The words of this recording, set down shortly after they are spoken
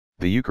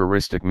The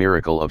Eucharistic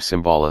miracle of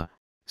Cimballa,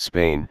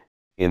 Spain,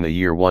 in the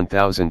year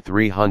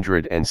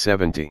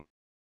 1370.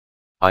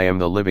 I am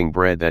the living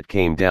bread that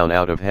came down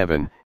out of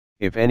heaven.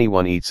 If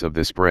anyone eats of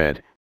this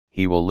bread,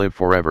 he will live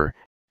forever,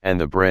 and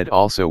the bread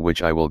also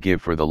which I will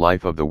give for the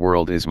life of the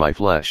world is my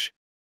flesh.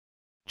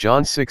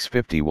 John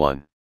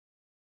 6:51.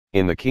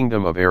 In the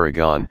kingdom of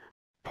Aragon,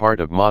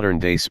 part of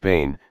modern-day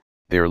Spain,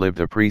 there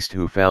lived a priest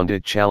who found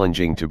it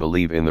challenging to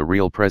believe in the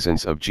real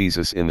presence of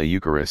Jesus in the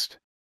Eucharist.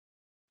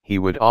 He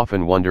would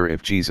often wonder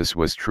if Jesus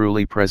was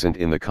truly present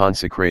in the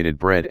consecrated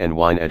bread and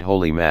wine at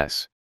Holy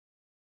Mass.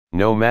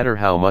 No matter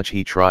how much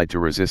he tried to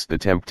resist the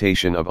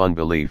temptation of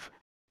unbelief,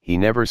 he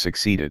never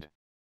succeeded.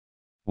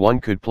 One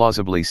could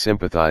plausibly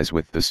sympathize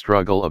with the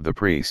struggle of the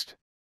priest.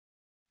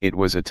 It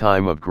was a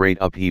time of great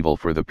upheaval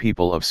for the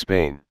people of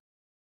Spain.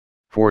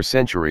 For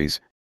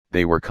centuries,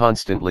 they were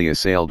constantly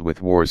assailed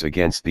with wars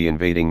against the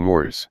invading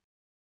Moors.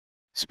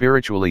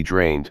 Spiritually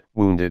drained,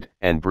 wounded,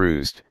 and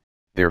bruised,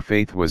 their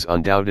faith was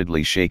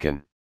undoubtedly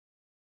shaken.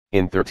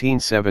 In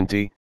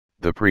 1370,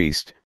 the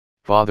priest,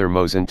 Father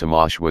Mosén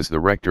Tomàs, was the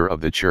rector of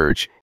the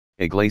church,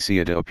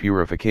 Iglesia de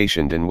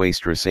Purificación de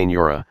Nuestra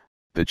Señora,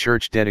 the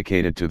church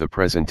dedicated to the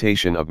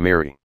presentation of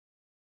Mary.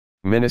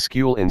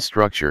 Minuscule in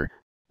structure,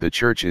 the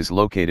church is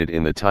located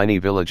in the tiny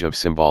village of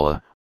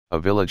Cimballa, a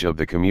village of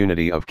the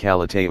community of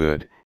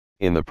Calatayud,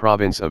 in the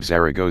province of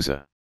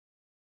Zaragoza.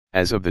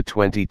 As of the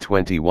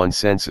 2021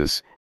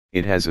 census,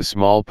 it has a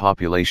small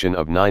population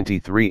of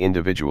 93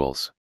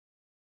 individuals.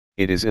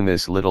 It is in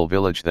this little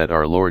village that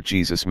our Lord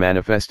Jesus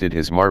manifested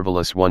his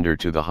marvelous wonder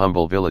to the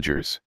humble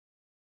villagers.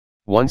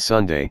 One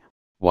Sunday,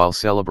 while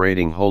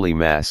celebrating Holy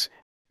Mass,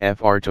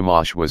 Fr.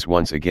 Tomàs was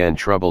once again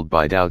troubled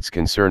by doubts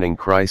concerning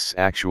Christ's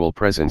actual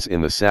presence in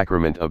the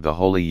sacrament of the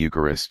Holy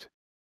Eucharist.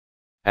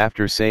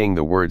 After saying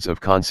the words of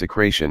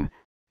consecration,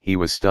 he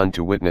was stunned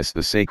to witness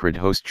the sacred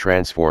host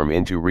transform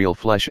into real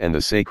flesh and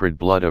the sacred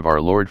blood of our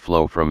Lord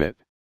flow from it.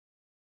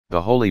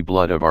 The holy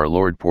blood of our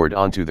Lord poured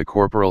onto the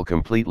corporal,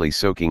 completely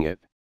soaking it.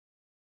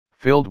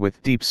 Filled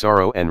with deep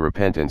sorrow and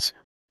repentance,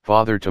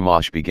 Father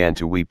Tomàs began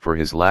to weep for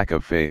his lack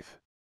of faith.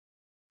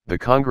 The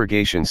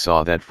congregation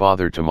saw that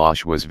Father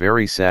Tomàs was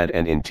very sad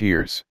and in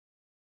tears.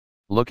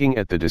 Looking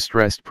at the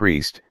distressed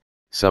priest,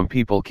 some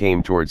people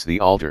came towards the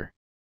altar.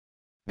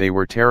 They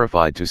were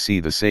terrified to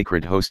see the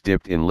sacred host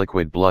dipped in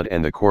liquid blood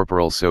and the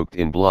corporal soaked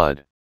in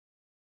blood.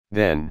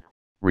 Then,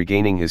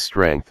 regaining his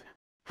strength,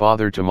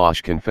 Father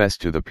Tomàs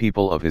confessed to the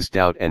people of his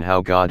doubt and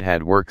how God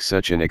had worked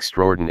such an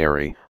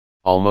extraordinary,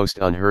 almost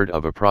unheard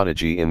of a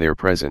prodigy in their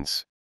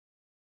presence.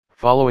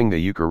 Following the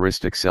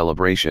Eucharistic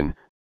celebration,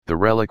 the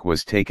relic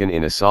was taken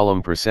in a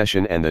solemn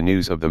procession and the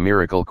news of the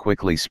miracle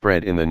quickly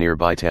spread in the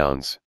nearby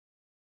towns.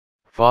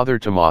 Father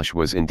Tomàs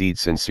was indeed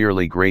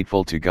sincerely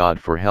grateful to God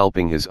for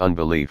helping his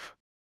unbelief.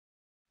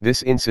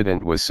 This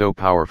incident was so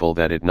powerful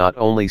that it not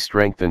only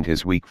strengthened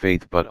his weak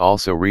faith but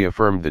also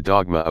reaffirmed the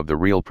dogma of the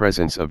real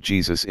presence of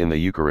Jesus in the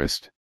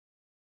Eucharist.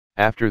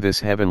 After this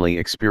heavenly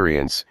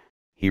experience,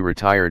 he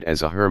retired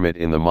as a hermit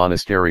in the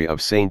monastery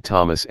of St.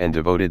 Thomas and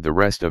devoted the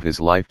rest of his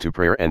life to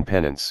prayer and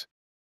penance.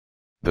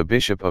 The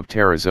Bishop of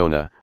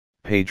Tarazona,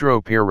 Pedro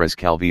Pérez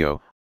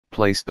Calvillo,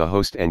 placed the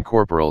host and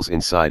corporals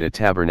inside a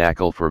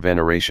tabernacle for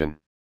veneration.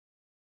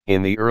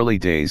 In the early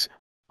days,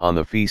 on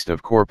the feast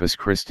of Corpus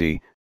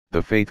Christi,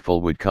 the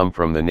faithful would come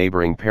from the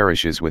neighboring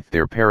parishes with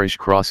their parish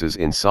crosses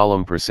in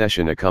solemn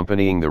procession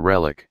accompanying the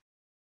relic.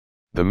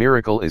 The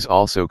miracle is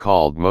also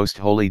called Most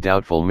Holy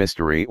Doubtful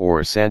Mystery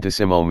or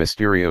Santissimo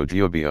Misterio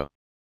Dubbio.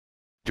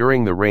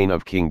 During the reign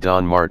of King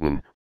Don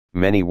Martin,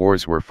 many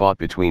wars were fought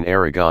between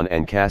Aragon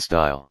and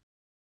Castile.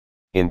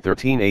 In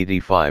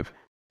 1385,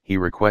 he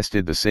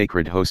requested the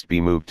sacred host be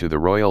moved to the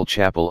royal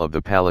chapel of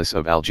the Palace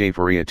of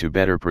Aljaferia to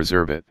better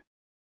preserve it.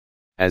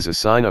 As a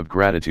sign of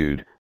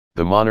gratitude,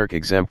 the monarch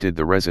exempted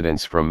the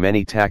residents from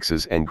many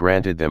taxes and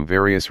granted them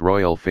various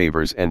royal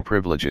favors and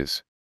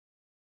privileges.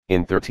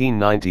 In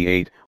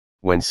 1398,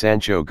 when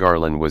Sancho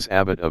Garland was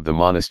abbot of the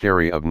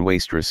monastery of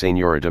Nuestra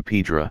Señora de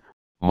Piedra,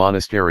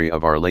 monastery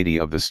of Our Lady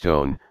of the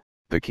Stone,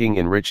 the king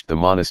enriched the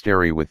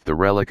monastery with the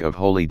relic of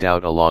Holy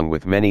Doubt along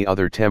with many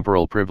other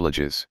temporal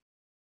privileges.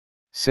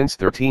 Since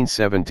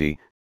 1370,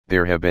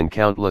 there have been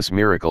countless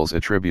miracles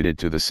attributed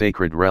to the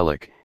sacred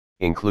relic,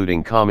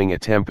 including calming a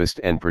tempest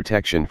and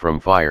protection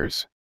from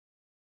fires.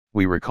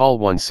 We recall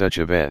one such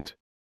event.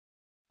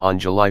 On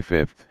July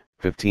 5,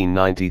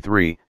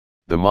 1593,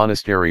 the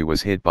monastery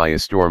was hit by a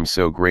storm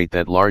so great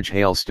that large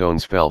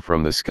hailstones fell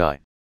from the sky.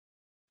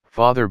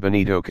 Father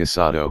Benito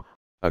Casado,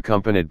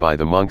 accompanied by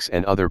the monks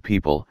and other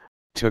people,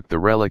 took the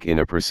relic in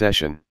a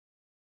procession.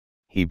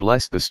 He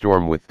blessed the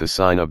storm with the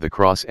sign of the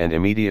cross and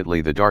immediately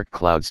the dark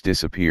clouds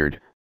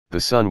disappeared, the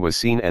sun was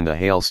seen and the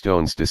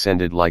hailstones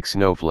descended like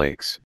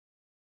snowflakes.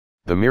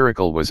 The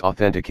miracle was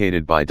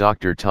authenticated by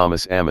Dr.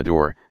 Thomas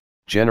Amador,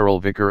 General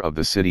Vicar of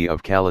the city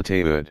of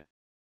Calatayud.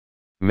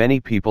 Many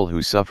people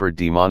who suffered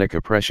demonic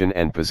oppression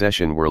and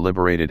possession were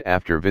liberated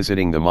after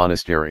visiting the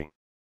monastery.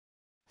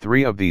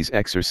 3 of these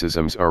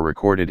exorcisms are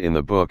recorded in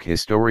the book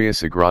Historia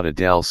Sagrada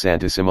del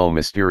Santissimo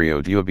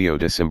Misterio D'Ubbio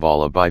de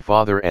Cimballa by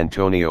Father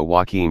Antonio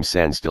Joaquim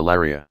Sanz de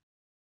Laria.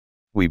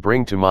 We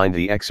bring to mind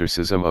the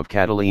exorcism of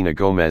Catalina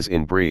Gomez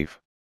in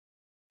brief.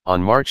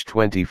 On March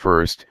 21,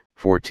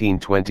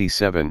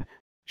 1427,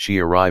 she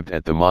arrived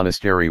at the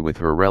monastery with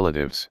her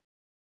relatives.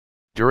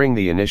 During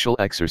the initial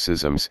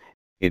exorcisms,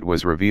 it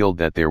was revealed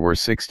that there were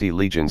 60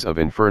 legions of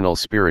infernal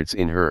spirits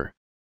in her.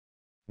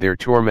 Their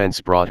torments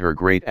brought her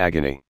great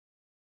agony.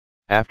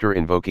 After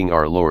invoking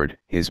our Lord,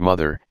 His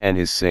Mother, and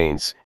His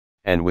saints,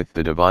 and with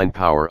the divine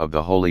power of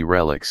the holy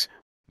relics,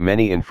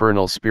 many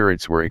infernal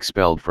spirits were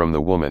expelled from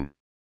the woman.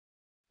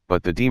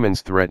 But the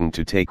demons threatened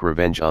to take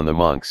revenge on the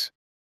monks.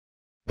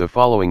 The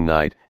following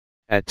night,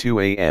 at 2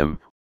 a.m.,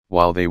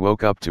 while they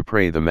woke up to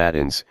pray the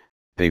matins,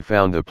 they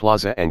found the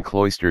plaza and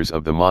cloisters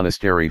of the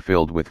monastery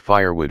filled with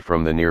firewood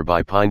from the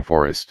nearby pine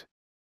forest.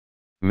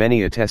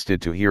 Many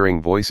attested to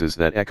hearing voices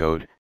that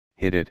echoed,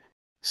 "Hit it,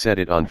 set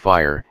it on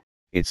fire,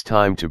 it's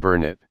time to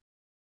burn it."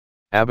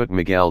 Abbot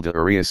Miguel de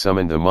Uria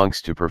summoned the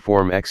monks to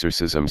perform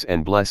exorcisms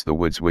and bless the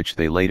woods which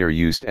they later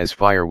used as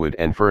firewood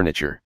and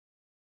furniture.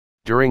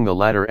 During the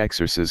latter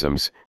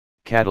exorcisms,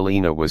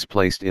 Catalina was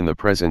placed in the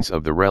presence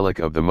of the relic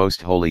of the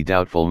Most Holy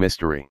Doubtful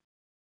Mystery.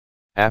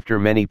 After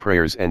many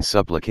prayers and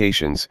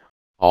supplications,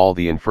 all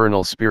the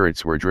infernal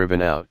spirits were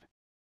driven out.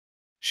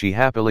 She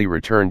happily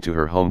returned to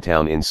her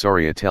hometown in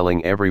Soria,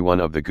 telling everyone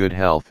of the good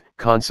health,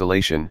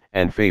 consolation,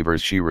 and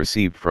favors she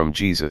received from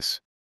Jesus.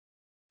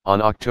 On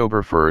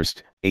October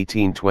 1,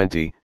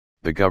 1820,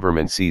 the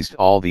government seized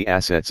all the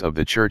assets of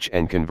the church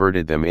and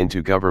converted them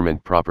into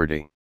government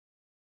property.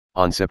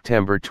 On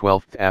September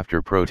 12,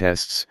 after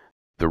protests,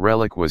 the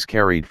relic was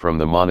carried from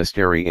the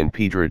monastery in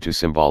Piedra to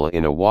Cimballa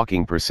in a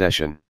walking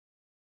procession.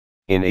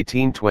 In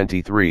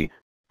 1823,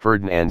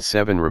 Ferdinand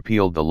VII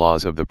repealed the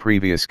laws of the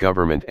previous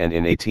government, and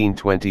in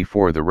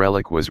 1824 the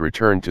relic was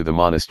returned to the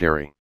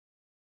monastery.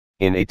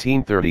 In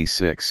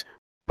 1836,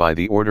 by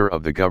the order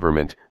of the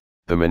government,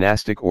 the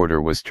monastic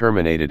order was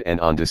terminated,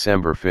 and on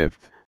December 5,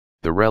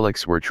 the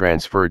relics were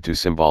transferred to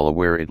Cimballa,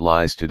 where it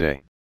lies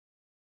today.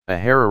 A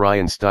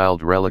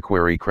Herrerian-styled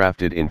reliquary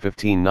crafted in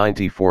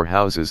 1594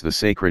 houses the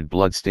sacred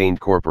blood-stained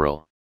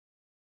corporal.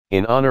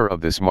 In honor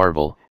of this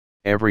marvel,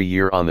 every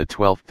year on the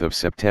 12th of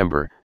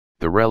September,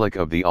 the relic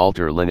of the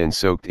altar linen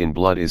soaked in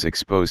blood is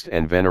exposed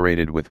and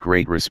venerated with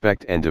great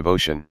respect and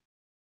devotion.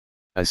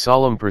 A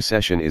solemn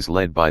procession is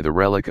led by the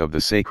relic of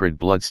the sacred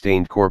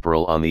blood-stained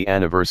corporal on the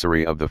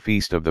anniversary of the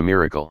Feast of the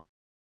Miracle.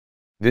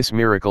 This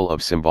miracle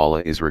of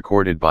Cimballa is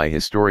recorded by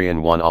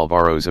historian Juan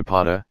Alvaro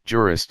Zapata,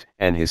 jurist,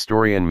 and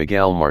historian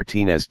Miguel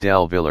Martinez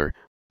del Villar,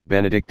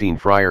 Benedictine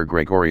friar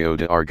Gregorio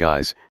de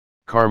Argaiz,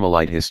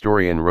 Carmelite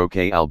historian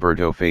Roque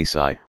Alberto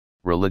Facai,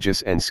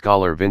 religious and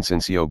scholar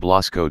Vincencio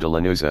Blasco de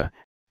Lanuza,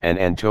 and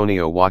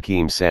Antonio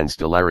Joaquim Sanz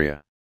de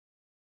Laria.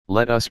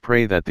 Let us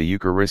pray that the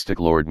Eucharistic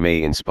Lord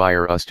may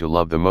inspire us to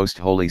love the most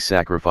holy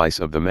sacrifice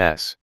of the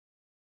Mass.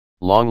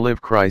 Long live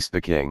Christ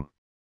the King!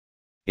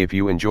 If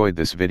you enjoyed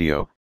this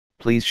video,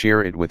 please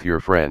share it with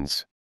your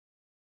friends.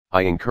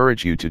 I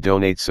encourage you to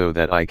donate so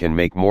that I can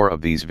make more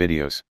of these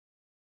videos.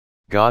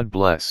 God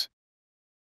bless.